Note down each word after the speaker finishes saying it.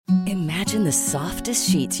Imagine the softest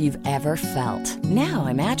sheets you've ever felt. Now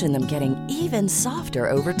imagine them getting even softer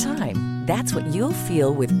over time. That's what you'll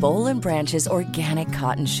feel with Boll & Branch's organic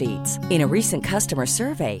cotton sheets. In a recent customer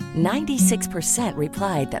survey, 96%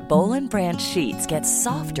 replied that Boll & Branch sheets get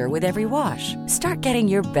softer with every wash. Start getting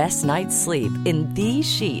your best night's sleep in these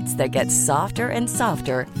sheets that get softer and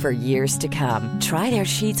softer for years to come. Try their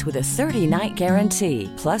sheets with a 30-night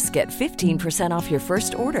guarantee. Plus, get 15% off your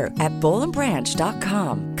first order at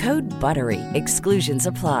bollandbranch.com. Code BUTTERY. Exclusions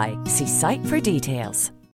apply. See site for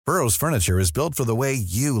details. Burrow's furniture is built for the way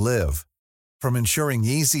you live. From ensuring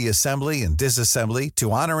easy assembly and disassembly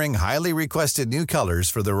to honoring highly requested new colors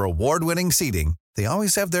for their award-winning seating, they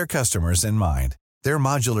always have their customers in mind. Their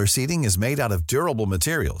modular seating is made out of durable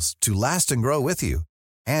materials to last and grow with you.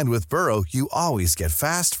 And with Burrow, you always get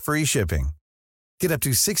fast, free shipping. Get up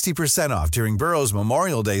to 60% off during Burrow's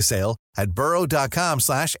Memorial Day sale at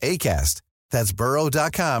burrow.com/ACAST. That's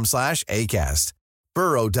burrow.com/ACAST.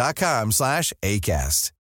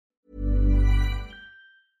 burrow.com/ACAST.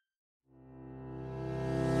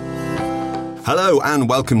 Hello and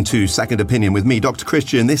welcome to Second Opinion with me, Dr.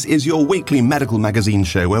 Christian. This is your weekly medical magazine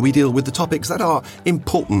show where we deal with the topics that are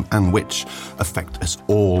important and which affect us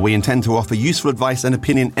all. We intend to offer useful advice and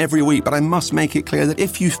opinion every week, but I must make it clear that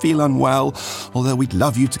if you feel unwell, although we'd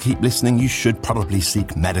love you to keep listening, you should probably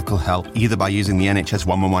seek medical help, either by using the NHS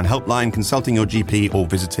 111 helpline, consulting your GP, or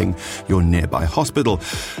visiting your nearby hospital.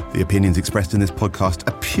 The opinions expressed in this podcast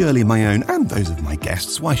are purely my own and those of my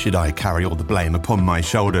guests. Why should I carry all the blame upon my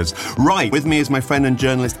shoulders? Right, with me is my friend and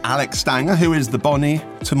journalist Alex Stanger, who is the Bonnie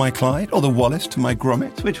to my Clyde, or the Wallace to my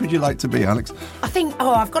Gromit. Which would you like to be, Alex? I think,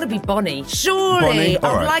 I've got to be Bonnie. Surely. Bonnie? I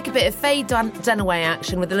would right. like a bit of Faye Dunaway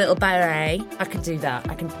action with a little beret. I can do that.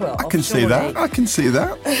 I can pull it off. I can see that. I can see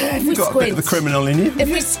that. You've got a bit of the criminal in you.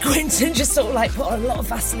 If we squint and just sort of like put a lot of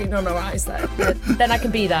Vaseline on our eyes, then I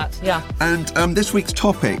can be that, yeah. And this week's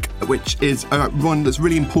topic, which is one that's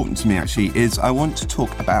really important to me actually, is I want to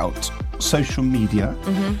talk about social media,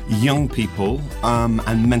 young people,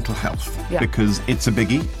 and mental health, because it's a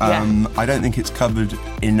biggie. I don't think it's covered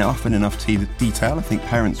enough detail. I think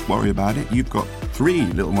parents worry about it. You've got 3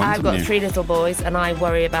 little ones. I've got 3 little boys, and I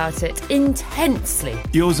worry about it intensely.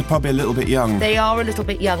 Yours are probably a little bit young. They are a little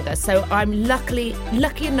bit younger, so I'm lucky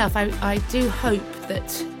enough. I do hope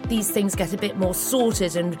that these things get a bit more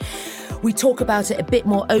sorted and we talk about it a bit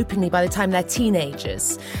more openly by the time they're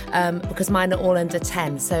teenagers, because mine are all under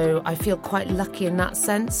 10. So I feel quite lucky in that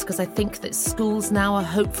sense, because I think that schools now are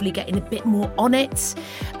hopefully getting a bit more on it,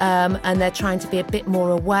 and they're trying to be a bit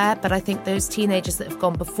more aware. But I think those teenagers that have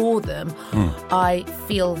gone before them, I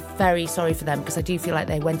feel very sorry for them, because I do feel like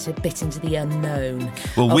they went a bit into the unknown.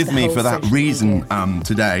 Well, with me for that reason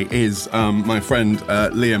today is my friend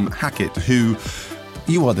Liam Hackett, who...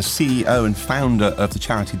 You are the CEO and founder of the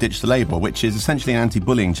charity Ditch the Label, which is essentially an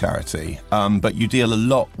anti-bullying charity, but you deal a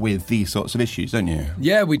lot with these sorts of issues, don't you?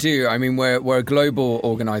 Yeah, we do. I mean, we're a global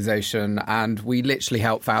organisation, and we literally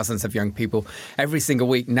help thousands of young people every single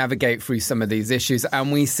week navigate through some of these issues,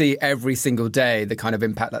 and we see every single day the kind of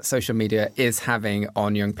impact that social media is having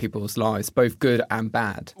on young people's lives, both good and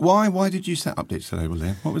bad. Why did you set up Ditch the Label,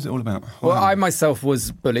 Liam? What was it all about? Well, I myself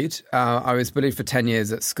was bullied. I was bullied for 10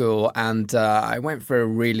 years at school, and I went for a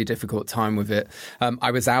really difficult time with it. I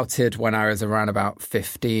was outed when I was around about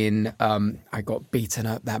 15. I got beaten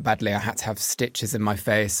up that badly. I had to have stitches in my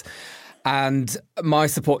face. And my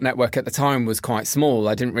support network at the time was quite small.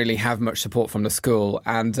 I didn't really have much support from the school.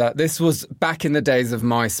 And this was back in the days of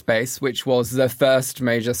MySpace, which was the first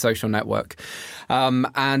major social network.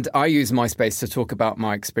 And I used MySpace to talk about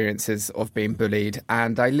my experiences of being bullied.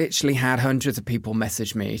 And I literally had hundreds of people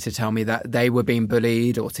message me to tell me that they were being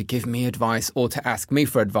bullied, or to give me advice, or to ask me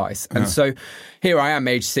for advice. And so here I am,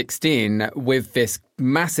 age 16, with this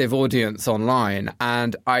massive audience online,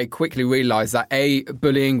 and I quickly realised that A,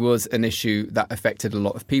 bullying was an issue that affected a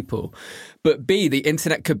lot of people, but B, the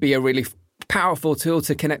internet could be a really powerful tool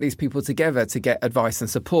to connect these people together to get advice and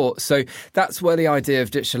support. So that's where the idea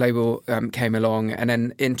of Ditch the Label came along. And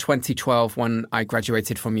then in 2012, when I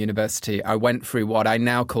graduated from university, I went through what I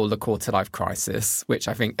now call the quarter-life crisis, which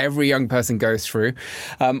I think every young person goes through,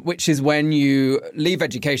 which is when you leave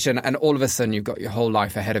education and all of a sudden you've got your whole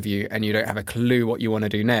life ahead of you and you don't have a clue what you want to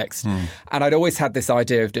do next. And I'd always had this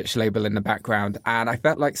idea of Ditch the Label in the background, and I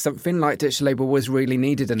felt like something like Ditch the Label was really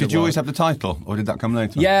needed in the world. Did you always have the title, or did that come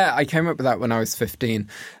later? Yeah, I came up with that when I was 15.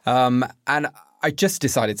 And I just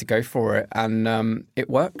decided to go for it, and it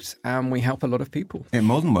worked, and we help a lot of people. It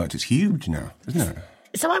more than worked. It's huge now, isn't it?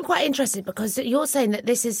 So I'm quite interested because you're saying that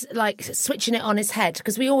this is like switching it on its head,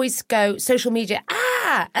 because we always go social media.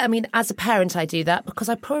 I mean, as a parent, I do that because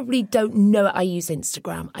I probably don't know it. I use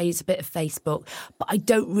Instagram. I use a bit of Facebook, but I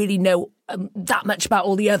don't really know that much about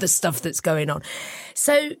all the other stuff that's going on.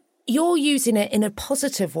 So you're using it in a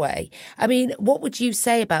positive way. I mean, what would you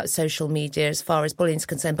say about social media as far as bullying is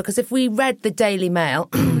concerned? Because if we read the Daily Mail,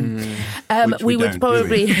 we would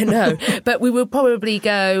probably no, but we would probably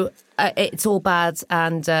go, it's all bad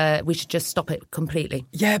and we should just stop it completely.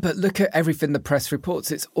 Yeah, but look at everything the press reports.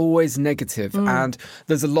 It's always negative. And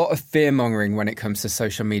there's a lot of fear-mongering when it comes to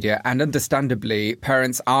social media. And understandably,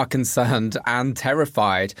 parents are concerned and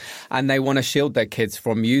terrified, and they want to shield their kids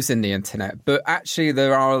from using the internet. But actually,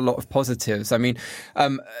 there are a lot of positives. I mean,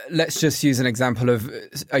 let's just use an example of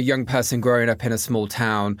a young person growing up in a small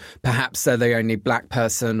town. Perhaps they're the only black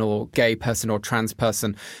person or gay person or trans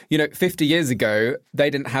person. 50 years ago, they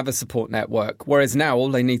didn't have a support network, whereas now all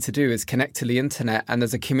they need to do is connect to the internet, and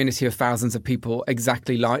there's a community of thousands of people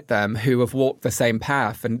exactly like them who have walked the same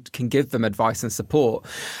path and can give them advice and support.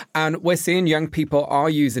 And we're seeing young people are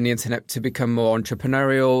using the internet to become more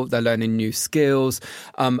entrepreneurial. They're learning new skills.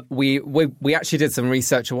 We actually did some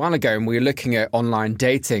research a while ago, and we were looking at online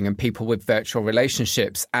dating and people with virtual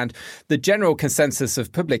relationships, and the general consensus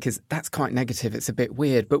of public is that's quite negative. It's a bit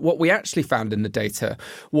weird. But what we actually found in the data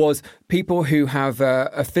was people who have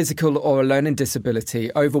a physical or a learning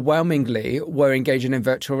disability overwhelmingly were engaging in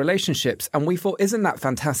virtual relationships. And we thought, isn't that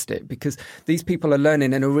fantastic? Because these people are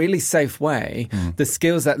learning in a really safe way the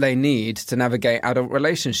skills that they need to navigate adult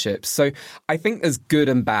relationships. So I think there's good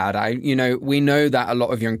and bad. We know that a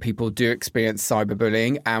lot of young people do experience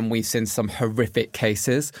cyberbullying, and we've seen some horrific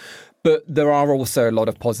cases. But there are also a lot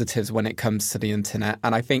of positives when it comes to the internet.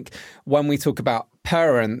 And I think when we talk about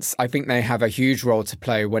parents, I think they have a huge role to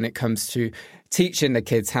play when it comes to teaching the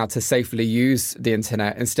kids how to safely use the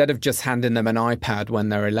internet instead of just handing them an iPad when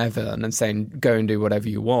they're 11 and saying, go and do whatever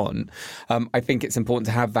you want. I think it's important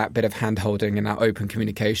to have that bit of hand-holding and that open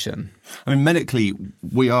communication. I mean, medically,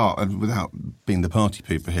 we are, and without being the party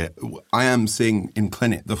pooper here, I am seeing in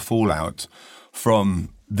clinic the fallout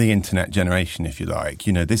from the internet generation, if you like.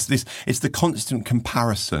 This it's the constant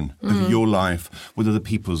comparison of your life with other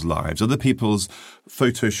people's lives, other people's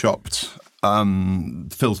photoshopped,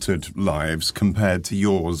 filtered lives compared to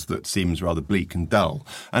yours that seems rather bleak and dull.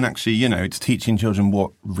 And actually, it's teaching children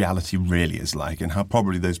what reality really is like, and how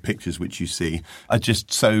probably those pictures which you see are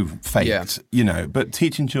just so faked, But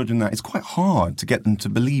teaching children that is quite hard to get them to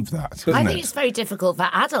believe that. I think it's very difficult for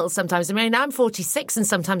adults sometimes. I mean, I'm 46 and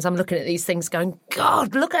sometimes I'm looking at these things going,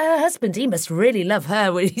 God, look at her husband. He must really love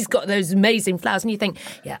her when he's got those amazing flowers. And you think,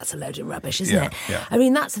 yeah, that's a load of rubbish, isn't it? Yeah. I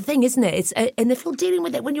mean, that's the thing, isn't it? And if you're dealing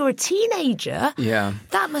with it when you're a teenager,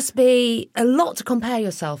 that must be a lot to compare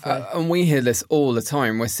yourself with. And we hear this all the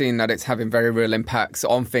time. We're seeing that it's having very real impacts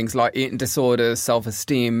on things like eating disorders,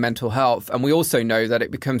 self-esteem, mental health. And we also know that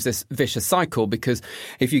it becomes this vicious cycle, because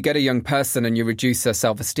if you get a young person and you reduce their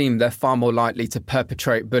self-esteem, they're far more likely to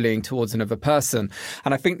perpetrate bullying towards another person.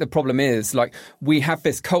 And I think the problem is, we have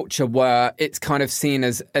this culture where it's kind of seen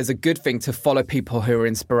as a good thing to follow people who are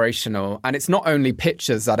inspirational. And it's not only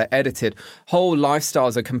pictures that are edited. Whole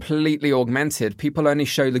lifestyles are completely augmented. People only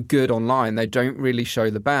show the good online. They don't really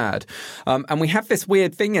show the bad. And we have this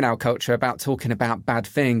weird thing in our culture about talking about bad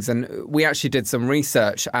things. And we actually did some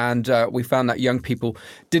research, and we found that young people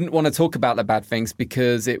didn't want to talk about the bad things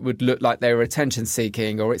because it would look like they were attention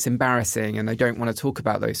seeking or it's embarrassing, and they don't want to talk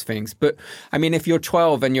about those things. But I mean, if you're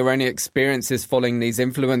 12 and your only experience is following these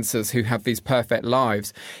influencers who have these perfect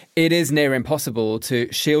lives, it is near impossible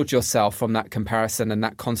to shield yourself from that comparison and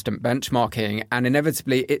that constant benchmarking. And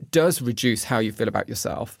inevitably, it does reduce how you feel about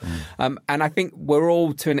yourself. And I think we're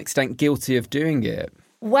all, to an extent, guilty of doing it.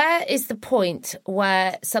 Where is the point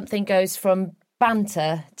where something goes from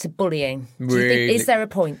banter to bullying? Is there a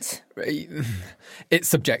point? It's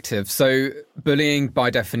subjective. So bullying, by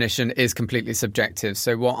definition, is completely subjective.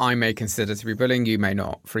 So what I may consider to be bullying, you may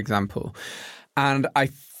not, for example. And I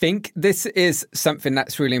think this is something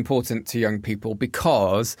that's really important to young people,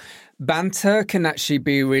 because banter can actually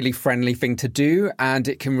be a really friendly thing to do, and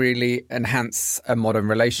it can really enhance a modern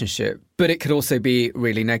relationship, but it could also be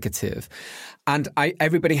really negative. And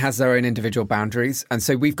everybody has their own individual boundaries. And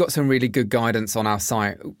so we've got some really good guidance on our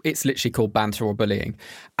site. It's literally called Banter or Bullying.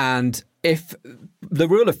 And if The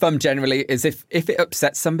rule of thumb generally is if it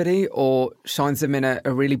upsets somebody or shines them in a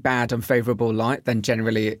really bad, unfavourable light, then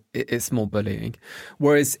generally it's more bullying.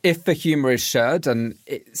 Whereas if the humour is shared and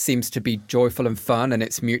it seems to be joyful and fun and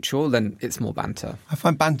it's mutual, then it's more banter. I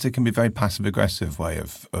find banter can be a very passive-aggressive way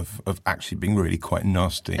of actually being really quite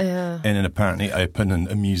nasty in an apparently open and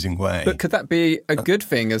amusing way. But could that be a good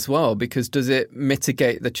thing as well? Because does it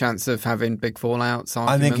mitigate the chance of having big fallouts?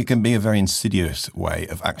 I think it can be a very insidious way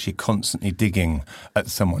of actually constantly digging at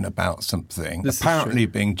someone about something, apparently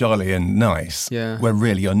being jolly and nice, where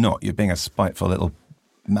really you're not. You're being a spiteful little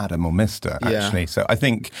madam or mister, actually. So I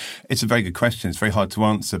think it's a very good question. It's very hard to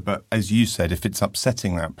answer. But as you said, if it's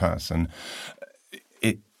upsetting that person,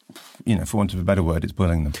 for want of a better word, it's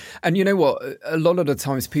bullying them. And you know what? A lot of the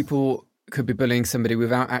times people could be bullying somebody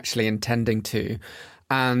without actually intending to.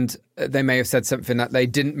 And they may have said something that they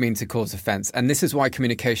didn't mean to cause offence. And this is why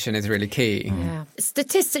communication is really key. Yeah.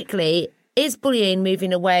 Statistically, is bullying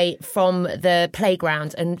moving away from the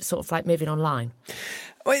playground and sort of like moving online?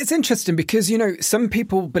 Well, it's interesting because, some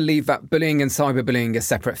people believe that bullying and cyberbullying are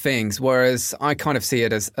separate things, whereas I kind of see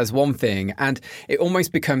it as one thing. And it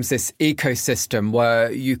almost becomes this ecosystem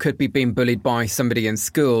where you could be being bullied by somebody in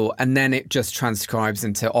school and then it just transcribes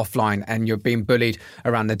into offline and you're being bullied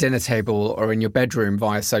around the dinner table or in your bedroom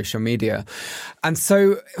via social media. And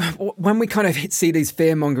so when we kind of see these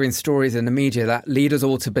fear-mongering stories in the media that lead us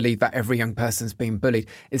all to believe that every young person's being bullied,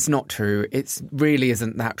 it's not true. It really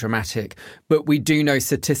isn't that dramatic. But we do know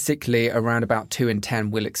statistically around about 2 in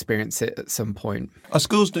 10 will experience it at some point. Are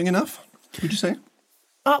schools doing enough, would you say?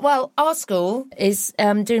 Well, our school is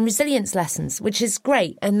doing resilience lessons, which is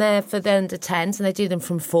great. And they're for the under 10s and they do them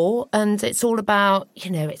from 4. And it's all about,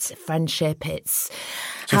 it's friendship. It's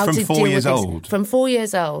how from to 4 deal years with old? From 4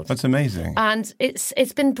 years old. That's amazing. And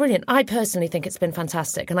it's been brilliant. I personally think it's been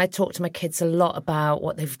fantastic. And I talk to my kids a lot about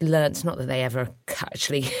what they've learnt. Not that they ever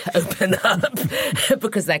actually open up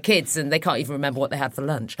because they're kids and they can't even remember what they had for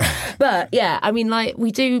lunch. But yeah, I mean,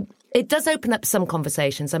 we do... It does open up some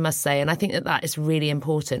conversations, I must say, and I think that is really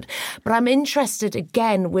important. But I'm interested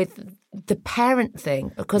again with the parent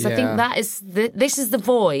thing because I think that is this is the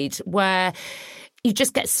void where you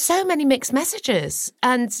just get so many mixed messages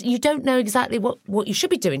and you don't know exactly what you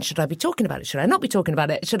should be doing. Should I be talking about it? Should I not be talking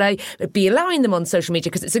about it? Should I be allowing them on social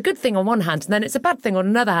media? Because it's a good thing on one hand and then it's a bad thing on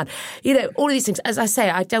another hand. All of these things. As I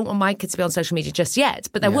say, I don't want my kids to be on social media just yet,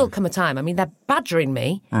 but there will come a time. I mean, they're badgering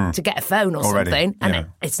me to get a phone or something and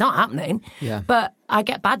it's not happening. Yeah. But I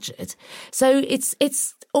get badgered. So it's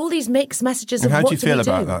all these mixed messages of what do we do. How do you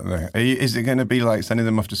feel about that, though? Is it going to be like sending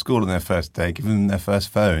them off to school on their first day, giving them their first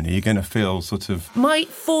phone? Are you going to feel sort of... My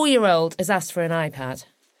 4-year-old has asked for an iPad.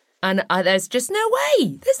 And there's just no way.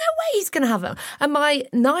 There's no way he's going to have it. And my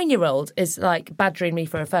 9-year-old is like badgering me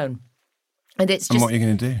for a phone. And it's just... And what are you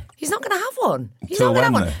going to do? He's not going to have one. He's Till not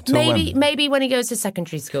going to have when, one. Maybe when he goes to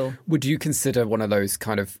secondary school. Would you consider one of those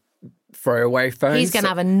kind of throwaway phones? He's going to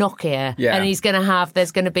have a Nokia and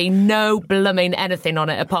there's going to be no blooming anything on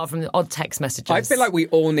it apart from the odd text messages. I feel like we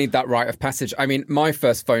all need that rite of passage. I mean, my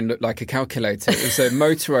first phone looked like a calculator. It was a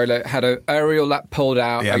Motorola, had an aerial that pulled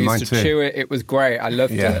out. I used to chew it. It was great. I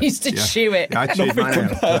loved it. I used to chew it. I chewed mine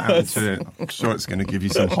out. I'm sure it's going to give you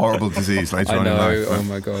some horrible disease later on in life. Oh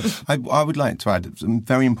my God. I would like to add something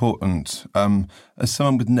very important. As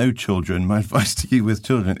someone with no children, my advice to you with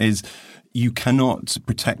children is you cannot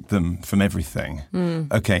protect them from everything.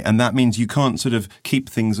 Okay, and that means you can't sort of keep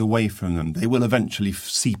things away from them. They will eventually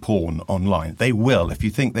see porn online. They will. If you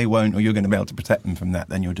think they won't or you're going to be able to protect them from that,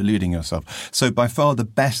 then you're deluding yourself. So by far the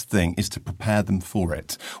best thing is to prepare them for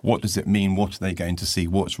it. What does it mean? What are they going to see?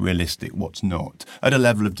 What's realistic? What's not? At a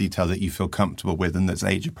level of detail that you feel comfortable with and that's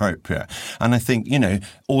age appropriate. And I think,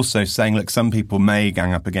 also saying, look, some people may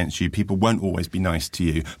gang up against you. People won't always be nice to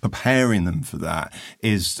you. Preparing them for that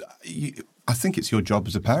is... I think it's your job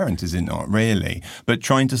as a parent, is it not, really? But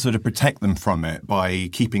trying to sort of protect them from it by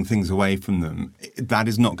keeping things away from them, that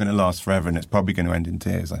is not going to last forever and it's probably going to end in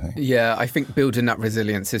tears, I think. Yeah, I think building that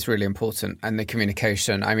resilience is really important and the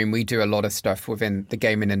communication. I mean, we do a lot of stuff within the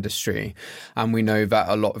gaming industry and we know that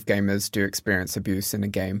a lot of gamers do experience abuse in a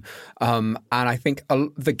game. And I think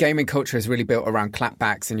the gaming culture is really built around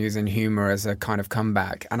clapbacks and using humour as a kind of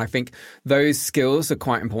comeback. And I think those skills are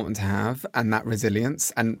quite important to have and that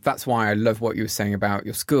resilience. And that's why I love what you were saying about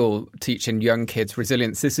your school teaching young kids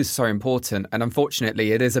resilience. This is so important. And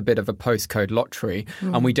unfortunately, it is a bit of a postcode lottery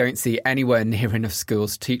and we don't see anywhere near enough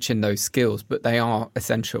schools teaching those skills, but they are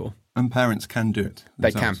essential. And parents can do it themselves.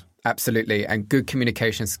 They can. Absolutely. And good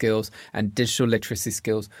communication skills and digital literacy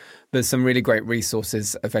skills. There's some really great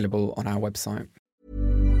resources available on our website.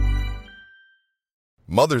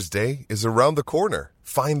 Mother's Day is around the corner.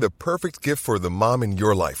 Find the perfect gift for the mom in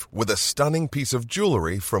your life with a stunning piece of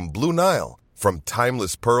jewelry from Blue Nile. From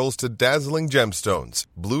timeless pearls to dazzling gemstones,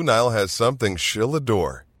 Blue Nile has something she'll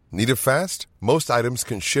adore. Need it fast? Most items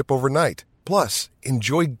can ship overnight. Plus,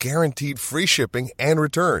 enjoy guaranteed free shipping and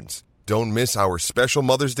returns. Don't miss our special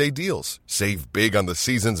Mother's Day deals. Save big on the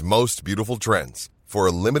season's most beautiful trends. For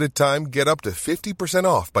a limited time, get up to 50%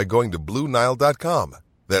 off by going to BlueNile.com.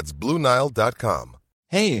 That's BlueNile.com.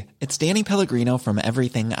 Hey, it's Danny Pellegrino from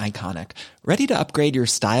Everything Iconic. Ready to upgrade your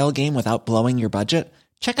style game without blowing your budget?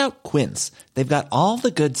 Check out Quince. They've got all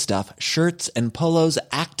the good stuff, shirts and polos,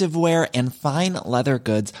 activewear, and fine leather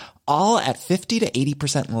goods, all at 50 to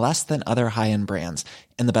 80% less than other high-end brands.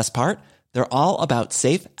 And the best part? They're all about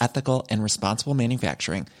safe, ethical, and responsible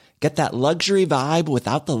manufacturing. Get that luxury vibe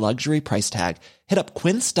without the luxury price tag. Hit up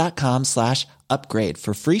quince.com/upgrade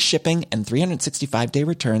for free shipping and 365-day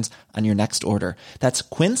returns on your next order. That's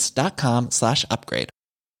quince.com/upgrade.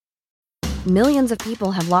 Millions of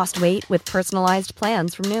people have lost weight with personalized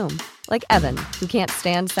plans from Noom. Like Evan, who can't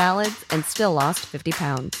stand salads and still lost 50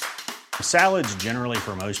 pounds. Salads generally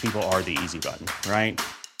for most people are the easy button, right?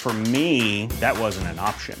 For me, that wasn't an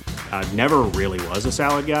option. I never really was a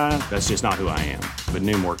salad guy. That's just not who I am. But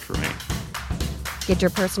Noom worked for me. Get your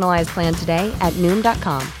personalized plan today at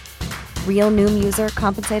Noom.com. Real Noom user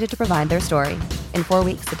compensated to provide their story. In 4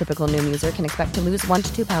 weeks, the typical Noom user can expect to lose 1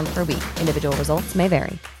 to 2 pounds per week. Individual results may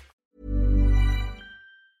vary.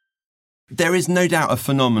 There is no doubt a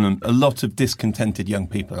phenomenon, a lot of discontented young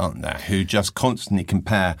people, aren't there, who just constantly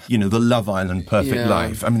compare, the Love Island perfect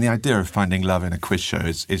life. I mean, the idea of finding love in a quiz show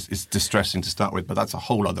is distressing to start with, but that's a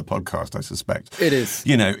whole other podcast, I suspect. It is.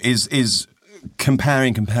 Is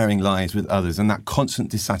comparing lives with others and that constant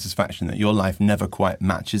dissatisfaction that your life never quite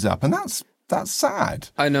matches up. And that's sad.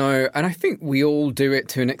 I know. And I think we all do it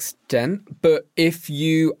to an extent. But if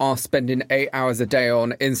you are spending 8 hours a day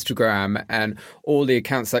on Instagram and all the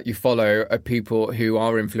accounts that you follow are people who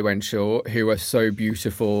are influential, who are so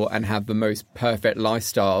beautiful and have the most perfect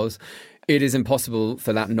lifestyles, it is impossible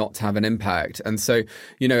for that not to have an impact. And so,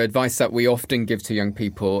 advice that we often give to young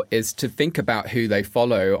people is to think about who they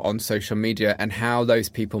follow on social media and how those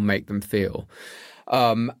people make them feel.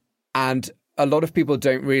 And a lot of people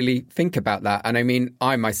don't really think about that. And I mean,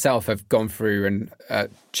 I myself have gone through and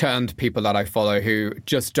churned people that I follow who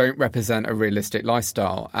just don't represent a realistic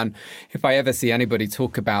lifestyle. And if I ever see anybody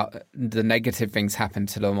talk about the negative things happen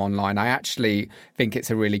to them online, I actually think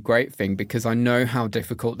it's a really great thing because I know how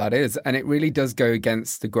difficult that is. And it really does go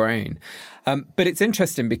against the grain. But it's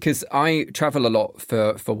interesting because I travel a lot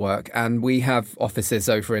for work and we have offices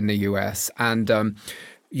over in the US and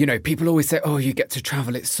people always say, oh, you get to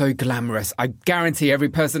travel. It's so glamorous. I guarantee every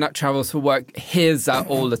person that travels for work hears that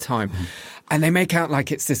all the time. And they make out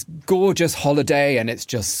like it's this gorgeous holiday and it's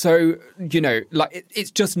just so,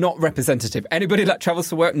 it's just not representative. Anybody that travels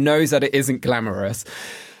for work knows that it isn't glamorous.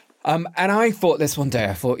 And I thought this one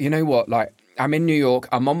day, you know what, I'm in New York.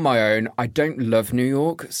 I'm on my own. I don't love New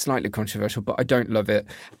York. Slightly controversial, but I don't love it.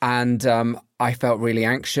 And I felt really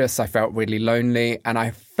anxious. I felt really lonely. And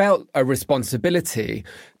I felt a responsibility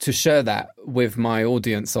to share that with my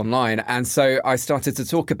audience online. And so I started to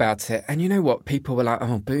talk about it. And you know what? People were like,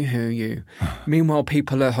 oh, boo-hoo you. Meanwhile,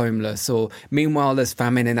 people are homeless. Or meanwhile, there's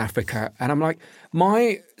famine in Africa. And I'm like,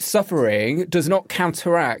 my suffering does not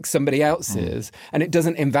counteract somebody else's and it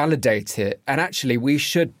doesn't invalidate it. And actually, we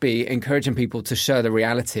should be encouraging people to share the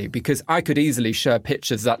reality because I could easily share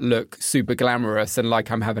pictures that look super glamorous and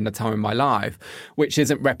like I'm having a time in my life, which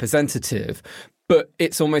isn't representative. But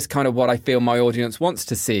it's almost kind of what I feel my audience wants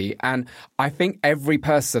to see. And I think every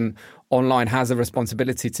person online has a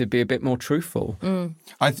responsibility to be a bit more truthful.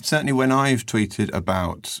 Certainly when I've tweeted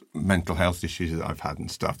about mental health issues that I've had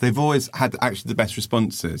and stuff, they've always had actually the best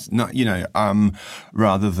responses, not,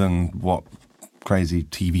 rather than what crazy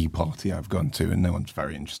TV party I've gone to and no one's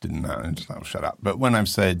very interested in that and just like, shut up. But when I've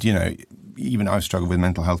said, even I've struggled with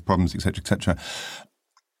mental health problems, etc.,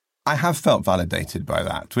 I have felt validated by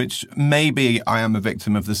that, which maybe I am a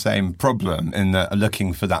victim of the same problem in that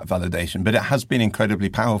looking for that validation. But it has been incredibly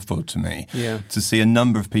powerful to me to see a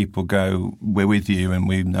number of people go, we're with you and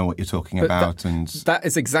we know what you're talking about. That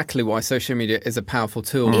is exactly why social media is a powerful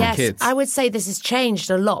tool for kids. I would say this has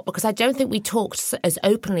changed a lot because I don't think we talked as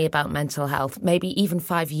openly about mental health maybe even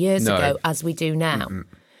 5 years ago as we do now.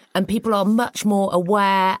 and people are much more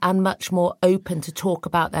aware and much more open to talk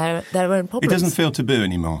about their own problems. It doesn't feel taboo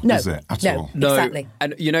anymore, does it, at all? No, exactly.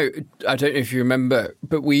 And, I don't know if you remember,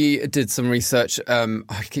 but we did some research.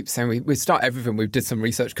 I keep saying we start everything. We did some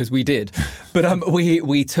research because we did. But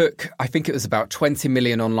we took, I think it was about 20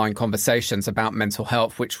 million online conversations about mental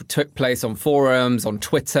health, which took place on forums, on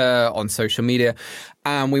Twitter, on social media.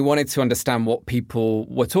 And we wanted to understand what people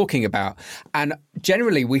were talking about. And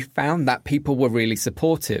generally, we found that people were really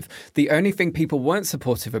supportive. The only thing people weren't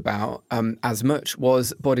supportive about as much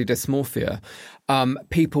was body dysmorphia.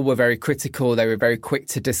 People were very critical. They were very quick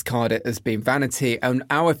to discard it as being vanity. And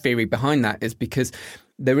our theory behind that is because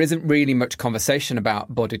there isn't really much conversation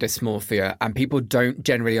about body dysmorphia, and people don't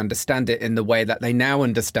generally understand it in the way that they now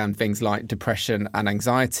understand things like depression and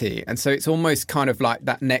anxiety. And so it's almost kind of like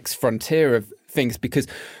that next frontier of things, because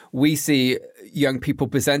we see young people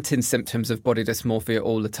presenting symptoms of body dysmorphia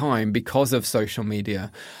all the time because of social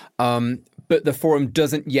media. But the forum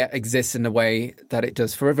doesn't yet exist in the way that it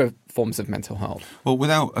does for other forms of mental health. Well,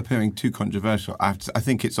 without appearing too controversial, I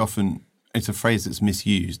think it's a phrase that's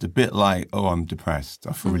misused, a bit like, oh, I'm depressed,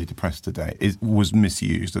 I feel really depressed today. It was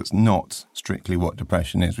misused. That's not strictly what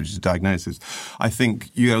depression is, which is a diagnosis. I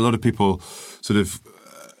think you get a lot of people sort of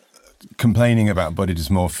complaining about body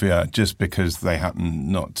dysmorphia just because they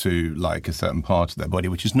happen not to like a certain part of their body,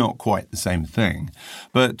 which is not quite the same thing.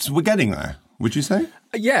 But we're getting there, would you say?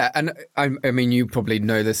 Yeah, and I mean, you probably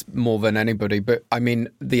know this more than anybody, but I mean,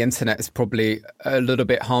 the internet is probably a little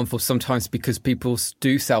bit harmful sometimes because people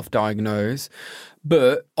do self-diagnose.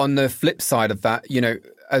 But on the flip side of that,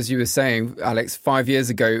 as you were saying, Alex, 5 years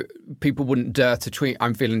ago, people wouldn't dare to tweet,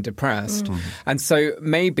 I'm feeling depressed. And so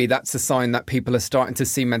maybe that's a sign that people are starting to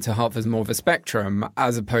see mental health as more of a spectrum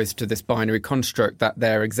as opposed to this binary construct that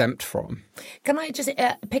they're exempt from. Can I just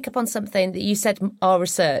pick up on something that you said, our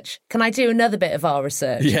research? Can I do another bit of our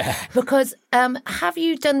research? Yeah. Because have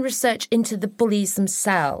you done research into the bullies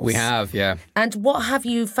themselves? We have, yeah. And what have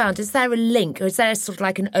you found? Is there a link, or is there sort of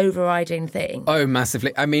like an overriding thing? Oh,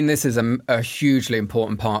 massively. I mean, this is a hugely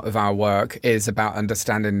important part of our work, is about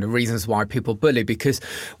understanding the reasons why people bully. Because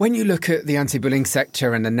when you look at the anti-bullying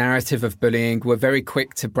sector and the narrative of bullying, we're very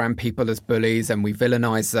quick to brand people as bullies, and we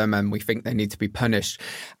villainize them, and we think they need to be punished.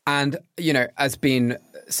 And, as being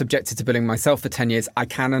subjected to bullying myself for 10 years, I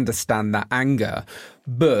can understand that anger.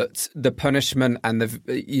 But the punishment and the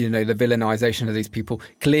villainization of these people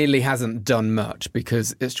clearly hasn't done much,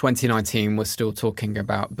 because it's 2019, we're still talking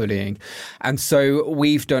about bullying. And so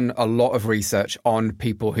we've done a lot of research on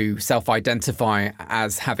people who self-identify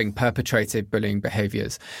as having perpetrated bullying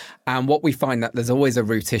behaviors. And what we find that there's always a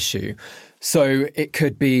root issue. So it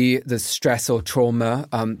could be the stress or trauma,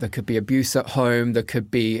 there could be abuse at home, there could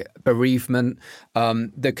be bereavement,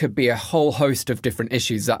 there could be a whole host of different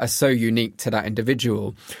issues that are so unique to that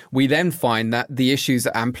individual. We then find that the issues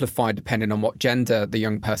are amplified depending on what gender the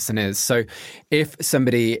young person is. So if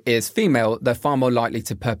somebody is female, they're far more likely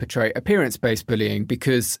to perpetrate appearance-based bullying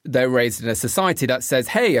because they're raised in a society that says,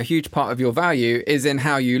 hey, a huge part of your value is in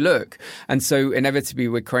how you look. And so inevitably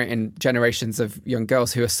we're creating generations of young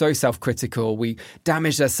girls who are so self-critical, we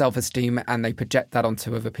damage their self-esteem and they project that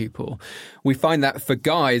onto other people. We find that for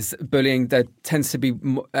guys, bullying, there tends to be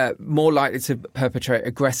more likely to perpetrate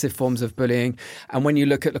aggressive forms of bullying. And when you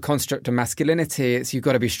look at the construct of masculinity, it's you've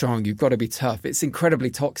got to be strong, you've got to be tough. It's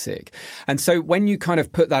incredibly toxic. And so when you kind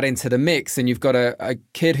of put that into the mix and you've got a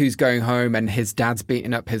kid who's going home and his dad's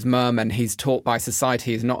beating up his mum and he's taught by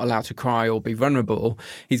society he's not allowed to cry or be vulnerable,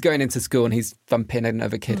 he's going into school and he's thumping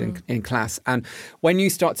another kid in class. And when you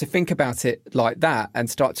start to think about it like that and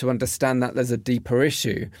start to understand that there's a deeper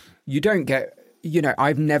issue, you don't get,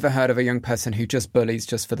 I've never heard of a young person who just bullies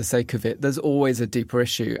just for the sake of it. There's always a deeper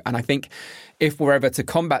issue. And I think if we're ever to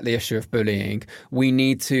combat the issue of bullying, we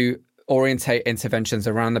need to orientate interventions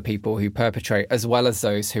around the people who perpetrate as well as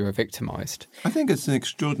those who are victimised. I think it's an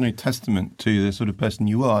extraordinary testament to the sort of person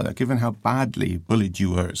you are, that given how badly bullied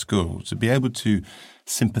you were at school, to be able to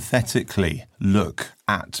sympathetically look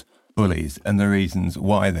at bullies and the reasons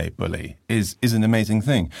why they bully is an amazing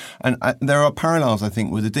thing. And there are parallels, I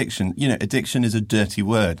think, with addiction. Addiction is a dirty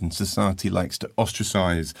word, and society likes to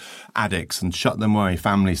ostracize addicts and shut them away.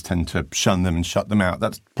 Families tend to shun them and shut them out.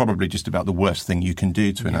 That's probably just about the worst thing you can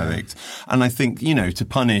do to an addict. And I think, to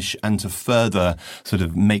punish and to further sort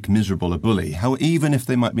of make miserable a bully, even if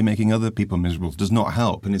they might be making other people miserable, does not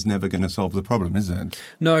help and is never going to solve the problem, is it?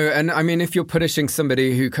 No, and I mean, if you're punishing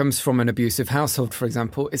somebody who comes from an abusive household, for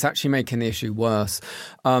example, it's actually actually making the issue worse.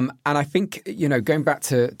 And I think, going back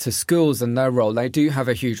to schools and their role, they do have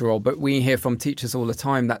a huge role, but we hear from teachers all the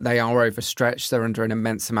time that they are overstretched, they're under an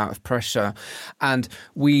immense amount of pressure. And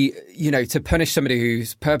to punish somebody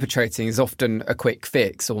who's perpetrating is often a quick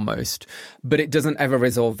fix almost, but it doesn't ever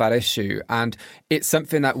resolve that issue. And it's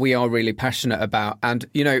something that we are really passionate about. And,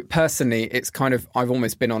 personally, it's I've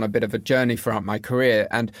almost been on a bit of a journey throughout my career.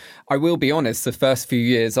 And I will be honest, the first few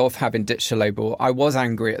years of having ditched the label, I was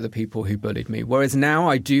angry at the people who bullied me. Whereas now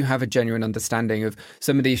I do have a genuine understanding of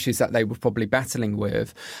some of the issues that they were probably battling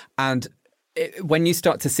with. And when you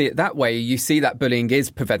start to see it that way, you see that bullying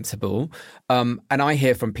is preventable. And I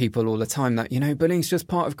hear from people all the time that, bullying's just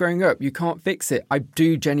part of growing up. You can't fix it. I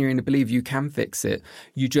do genuinely believe you can fix it.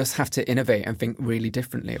 You just have to innovate and think really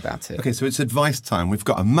differently about it. Okay, so it's advice time. We've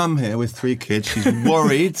got a mum here with 3 kids. She's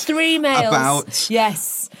worried 3 males. About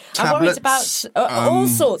yes. tablets, I'm worried about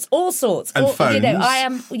all sorts. And phones. I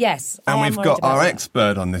am, yes. And we've got our that.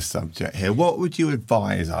 expert on this subject here. What would you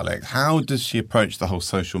advise, Alex? How does she approach the whole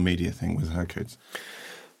social media thing with her kids?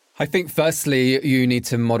 I think firstly, you need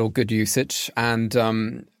to model good usage.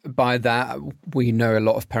 And by that, we know a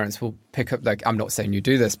lot of parents will pick up I'm not saying you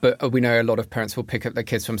do this, but we know a lot of parents will pick up their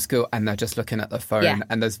kids from school and they're just looking at their phone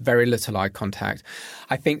and there's very little eye contact.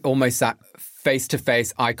 I think almost that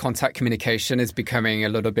face-to-face eye contact communication is becoming a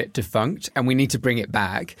little bit defunct and we need to bring it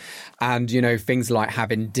back. And, things like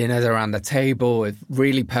having dinner around the table is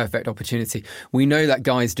really perfect opportunity. We know that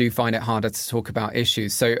guys do find it harder to talk about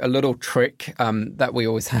issues. So a little trick that we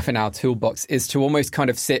always have in our toolbox is to almost kind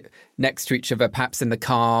of sit next to each other, perhaps in the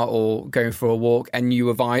car or going for a walk, and you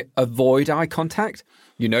avoid eye contact.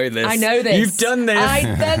 You know this. I know this. You've done this.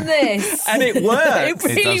 I've done this. And it works.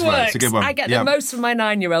 It really works. It's a good one. I get the most from my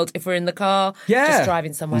 9-year-old if we're in the car, just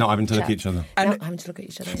driving somewhere. Not having to look at each other. Not having to look at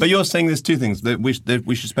each other. But you're saying there's 2 things. That we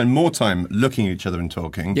should spend more time looking at each other and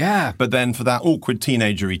talking. Yeah. But then for that awkward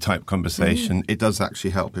teenagery type conversation, it does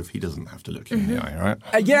actually help if he doesn't have to look you in the eye, right?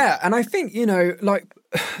 Yeah. And I think,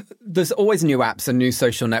 there's always new apps and new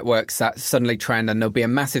social networks that suddenly trend and there'll be a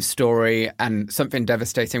massive story and something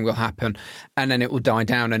devastating will happen and then it will die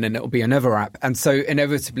down and then it'll be another app. And so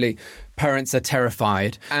inevitably parents are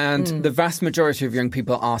terrified and the vast majority of young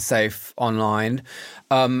people are safe online.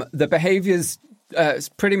 The behaviours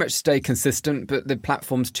pretty much stay consistent, but the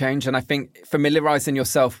platforms change. And I think familiarising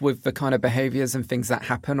yourself with the kind of behaviours and things that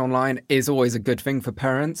happen online is always a good thing for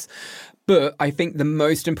parents. But I think the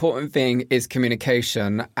most important thing is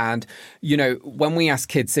communication. And, when we ask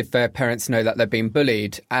kids if their parents know that they're being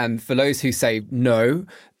bullied, and for those who say no,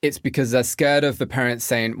 it's because they're scared of the parents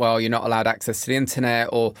saying, well, you're not allowed access to the internet,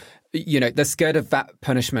 or, they're scared of that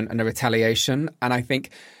punishment and the retaliation. And I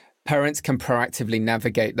think parents can proactively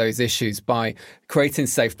navigate those issues by creating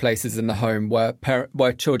safe places in the home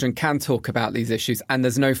where children can talk about these issues and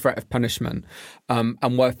there's no threat of punishment,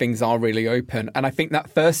 and where things are really open. And I think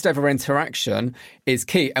that first ever interaction is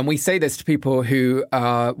key. And we say this to people who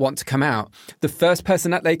want to come out. The first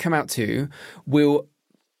person that they come out to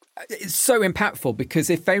it's so impactful because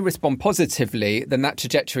if they respond positively, then that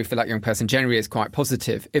trajectory for that young person generally is quite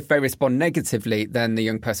positive. If they respond negatively, then the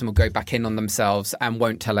young person will go back in on themselves and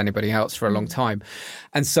won't tell anybody else for a long time.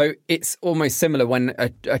 And so it's almost similar when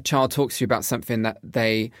a child talks to you about something that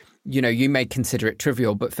they, you may consider it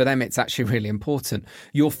trivial, but for them it's actually really important.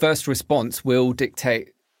 Your first response will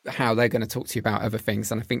dictate how they're going to talk to you about other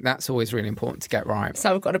things. And I think that's always really important to get right.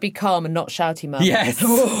 So we've got to be calm and not shouty, Mum. Yes.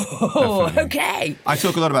 Oh, okay. I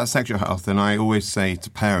talk a lot about sexual health, and I always say to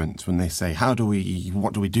parents when they say, what do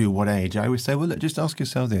we do, what age? I always say, well, look, just ask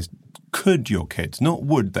yourself this. Could your kids, not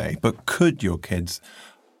would they, but could your kids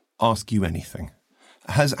ask you anything?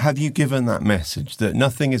 Have you given that message that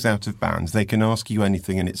nothing is out of bounds? They can ask you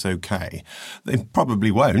anything and it's okay. They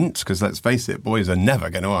probably won't, because let's face it, boys are never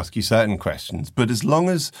going to ask you certain questions. But as long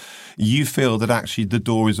as you feel that actually the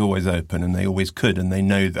door is always open and they always could and they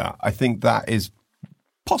know that, I think that is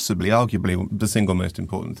possibly, arguably, the single most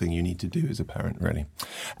important thing you need to do as a parent, really.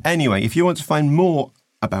 Anyway, if you want to find more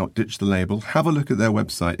about Ditch the Label, have a look at their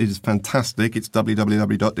website. It is fantastic. It's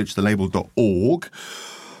www.ditchthelabel.org.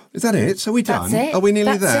 Is that it? So we done? That's it. Are we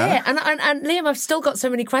nearly That's there? It. And Liam, I've still got so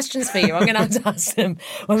many questions for you. I'm going to have to ask them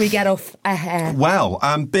when we get off air. Well,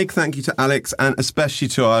 big thank you to Alex and especially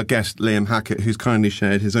to our guest Liam Hackett, who's kindly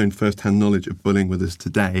shared his own first-hand knowledge of bullying with us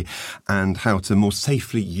today and how to more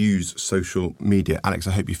safely use social media. Alex,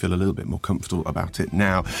 I hope you feel a little bit more comfortable about it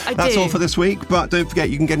now. That's all for this week, but don't forget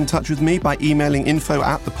you can get in touch with me by emailing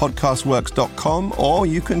info@thepodcastworks.com, or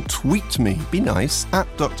you can tweet me, be nice,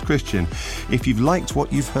 @Dr. Christian. If you've liked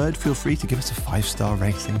what you've heard, feel free to give us a 5-star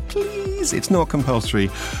rating, please. please. It's not compulsory.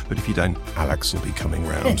 But if you don't, Alex will be coming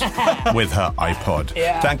round with her iPod.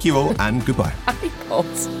 Yeah. Thank you all and goodbye.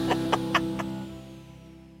 iPods.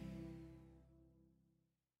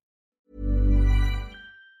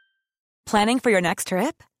 Planning for your next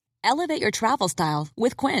trip? Elevate your travel style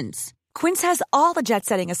with Quince. Quince has all the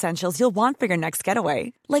jet-setting essentials you'll want for your next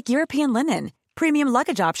getaway, like European linen, premium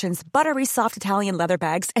luggage options, buttery soft Italian leather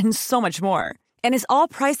bags, and so much more. And is all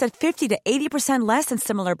priced at 50 to 80% less than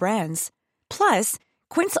similar brands. Plus,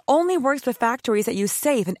 Quince only works with factories that use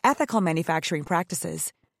safe and ethical manufacturing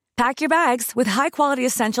practices. Pack your bags with high-quality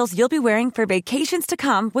essentials you'll be wearing for vacations to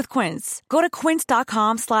come with Quince. Go to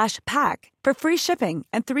quince.com/pack for free shipping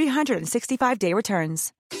and 365-day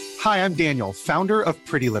returns. Hi, I'm Daniel, founder of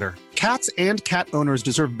Pretty Litter. Cats and cat owners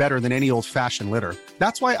deserve better than any old-fashioned litter.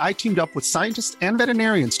 That's why I teamed up with scientists and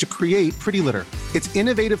veterinarians to create Pretty Litter. Its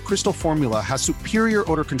innovative crystal formula has superior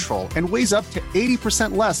odor control and weighs up to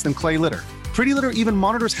 80% less than clay litter. Pretty Litter even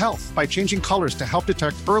monitors health by changing colors to help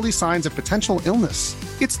detect early signs of potential illness.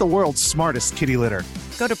 It's the world's smartest kitty litter.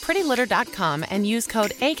 Go to prettylitter.com and use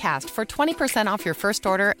code ACAST for 20% off your first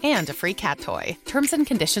order and a free cat toy. Terms and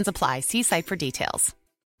conditions apply. See site for details.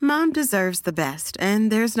 Mom deserves the best,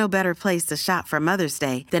 and there's no better place to shop for Mother's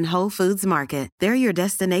Day than Whole Foods Market. They're your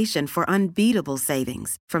destination for unbeatable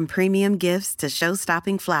savings, from premium gifts to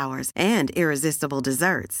show-stopping flowers and irresistible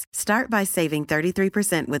desserts. Start by saving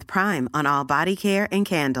 33% with Prime on all body care and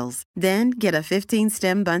candles. Then get a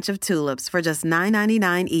 15-stem bunch of tulips for just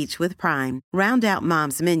 $9.99 each with Prime. Round out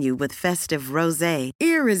Mom's menu with festive rosé,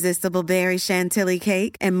 irresistible berry chantilly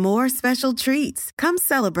cake, and more special treats. Come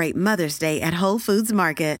celebrate Mother's Day at Whole Foods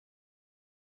Market.